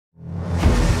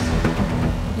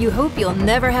You hope you'll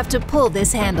never have to pull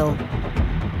this handle.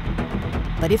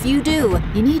 But if you do,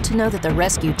 you need to know that the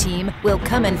rescue team will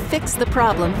come and fix the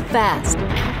problem fast.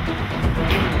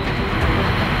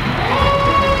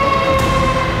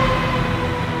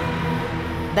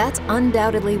 That's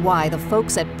undoubtedly why the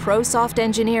folks at ProSoft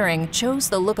Engineering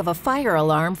chose the look of a fire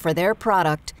alarm for their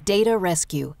product, Data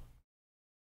Rescue.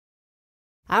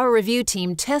 Our review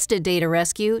team tested Data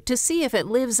Rescue to see if it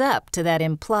lives up to that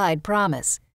implied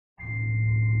promise.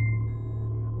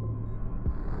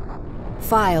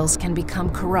 Files can become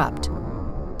corrupt,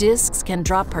 disks can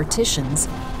drop partitions,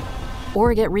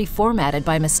 or get reformatted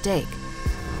by mistake.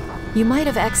 You might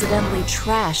have accidentally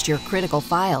trashed your critical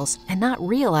files and not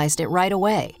realized it right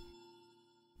away.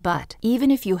 But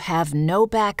even if you have no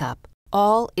backup,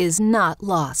 all is not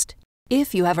lost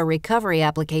if you have a recovery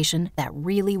application that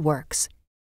really works.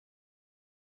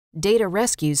 Data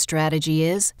Rescue's strategy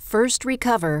is first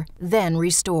recover, then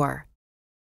restore.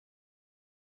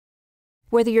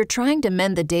 Whether you're trying to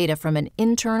mend the data from an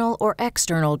internal or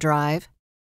external drive,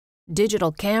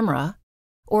 digital camera,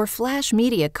 or flash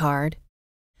media card,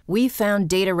 we found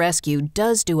Data Rescue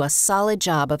does do a solid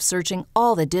job of searching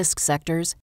all the disk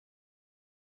sectors.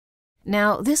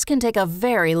 Now, this can take a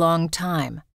very long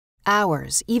time,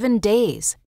 hours, even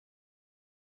days.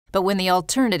 But when the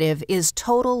alternative is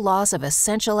total loss of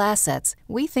essential assets,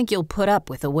 we think you'll put up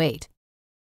with the wait.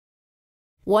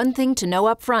 One thing to know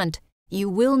up front, you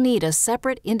will need a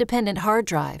separate independent hard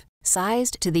drive,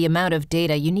 sized to the amount of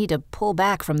data you need to pull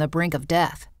back from the brink of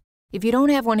death. If you don't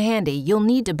have one handy, you'll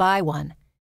need to buy one.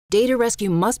 Data Rescue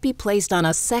must be placed on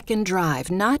a second drive,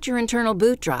 not your internal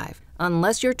boot drive,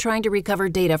 unless you're trying to recover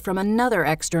data from another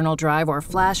external drive or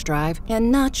flash drive and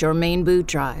not your main boot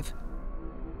drive.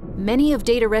 Many of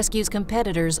Data Rescue's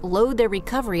competitors load their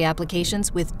recovery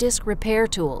applications with disk repair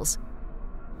tools.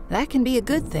 That can be a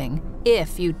good thing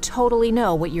if you totally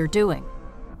know what you're doing.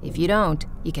 If you don't,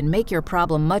 you can make your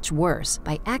problem much worse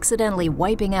by accidentally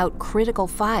wiping out critical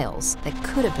files that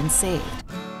could have been saved.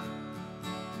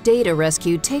 Data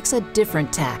Rescue takes a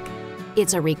different tack.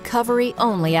 It's a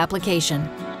recovery-only application.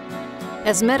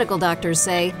 As medical doctors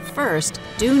say, first,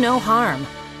 do no harm.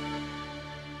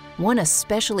 Want a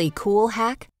especially cool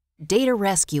hack? Data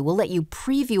Rescue will let you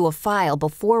preview a file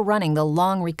before running the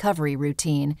long recovery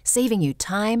routine, saving you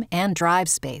time and drive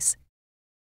space.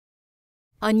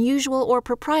 Unusual or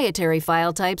proprietary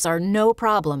file types are no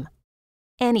problem.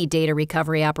 Any data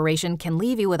recovery operation can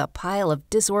leave you with a pile of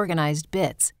disorganized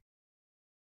bits.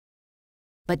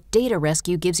 But Data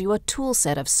Rescue gives you a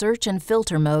toolset of search and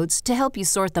filter modes to help you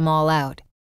sort them all out.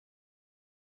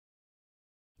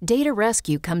 Data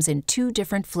Rescue comes in two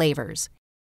different flavors,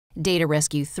 Data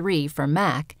Rescue 3 for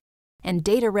Mac and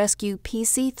Data Rescue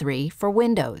PC3 for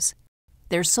Windows.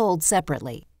 They're sold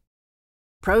separately.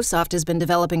 ProSoft has been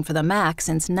developing for the Mac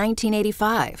since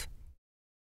 1985.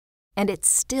 And it's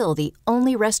still the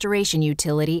only restoration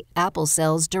utility Apple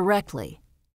sells directly.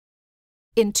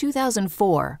 In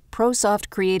 2004, ProSoft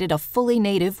created a fully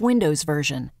native Windows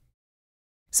version.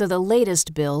 So the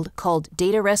latest build, called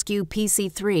Data Rescue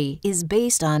PC3, is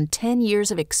based on 10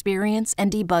 years of experience and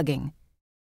debugging.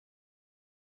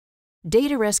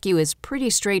 Data Rescue is pretty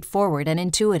straightforward and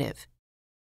intuitive.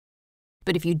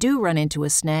 But if you do run into a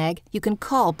snag, you can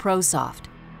call ProSoft.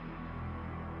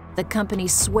 The company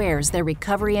swears their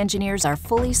recovery engineers are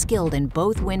fully skilled in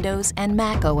both Windows and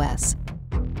Mac OS.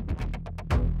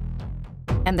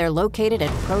 And they're located at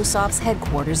ProSoft's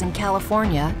headquarters in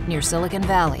California, near Silicon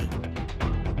Valley.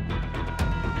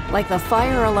 Like the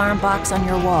fire alarm box on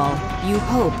your wall, you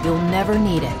hope you'll never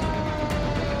need it.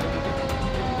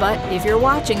 But if you're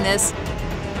watching this,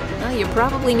 well, you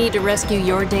probably need to rescue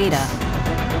your data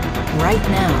right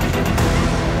now.